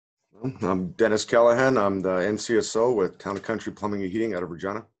I'm Dennis Callaghan. I'm the NCSO with Town and Country Plumbing and Heating out of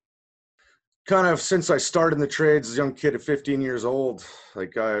Regina. Kind of since I started in the trades as a young kid at 15 years old,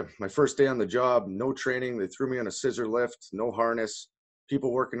 my first day on the job, no training. They threw me on a scissor lift, no harness,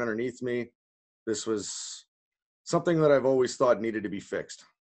 people working underneath me. This was something that I've always thought needed to be fixed.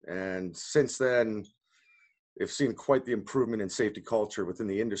 And since then, I've seen quite the improvement in safety culture within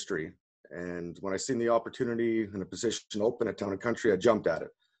the industry. And when I seen the opportunity and a position open at Town and Country, I jumped at it,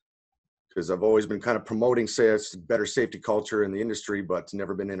 because I've always been kind of promoting, say, it's better safety culture in the industry, but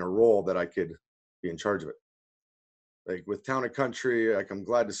never been in a role that I could be in charge of it. Like with Town and Country, I'm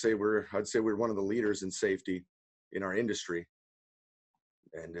glad to say I'd say we're one of the leaders in safety in our industry,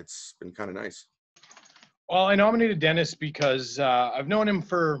 and it's been kind of nice. Well, I nominated Dennis because I've known him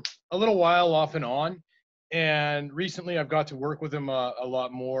for a little while off and on, and recently I've got to work with him a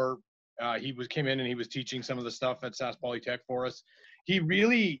lot more. He came in and he was teaching some of the stuff at Sask Polytechnic for us. He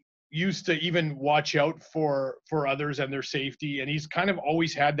really used to even watch out for others and their safety, and he's kind of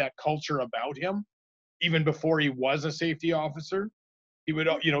always had that culture about him. Even before he was a safety officer, he would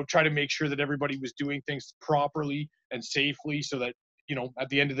try to make sure that everybody was doing things properly and safely, so that at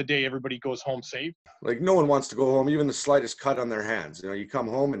the end of the day everybody goes home safe. Like, no one wants to go home even the slightest cut on their hands. You come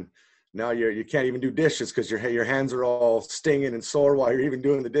home and now you can't even do dishes because your hands are all stinging and sore while you're even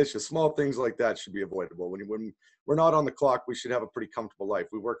doing the dishes. Small things like that should be avoidable. When we're not on the clock, we should have a pretty comfortable life.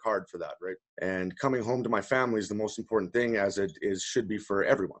 We work hard for that, right? And coming home to my family is the most important thing, as it should be for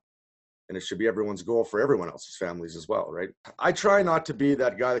everyone. And it should be everyone's goal for everyone else's families as well, right? I try not to be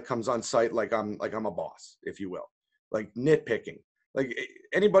that guy that comes on site like I'm a boss, if you will, like nitpicking. Like,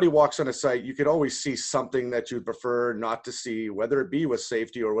 anybody walks on a site, you could always see something that you'd prefer not to see, whether it be with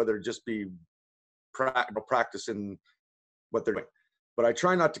safety or whether it just be practicing what they're doing. But I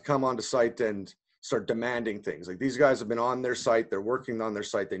try not to come onto site and start demanding things. Like, these guys have been on their site, they're working on their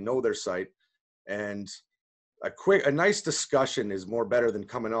site, they know their site, and a nice discussion is more better than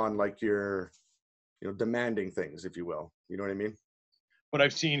coming on like you're demanding things, if you will. You know what I mean? But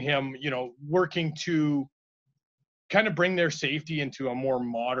I've seen him working to kind of bring their safety into a more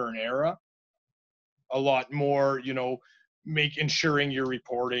modern era, a lot more, ensuring you're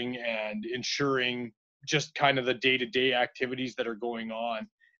reporting and ensuring just kind of the day-to-day activities that are going on,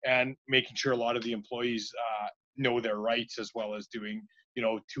 and making sure a lot of the employees know their rights, as well as doing,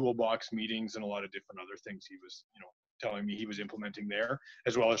 toolbox meetings and a lot of different other things he was, telling me he was implementing there,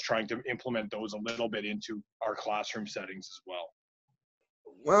 as well as trying to implement those a little bit into our classroom settings as well.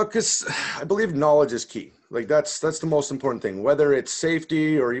 Well, because I believe knowledge is key. Like, that's the most important thing, whether it's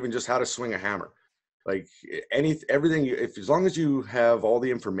safety or even just how to swing a hammer. Like, everything, as long as you have all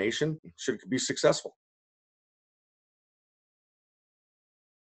the information, should be successful.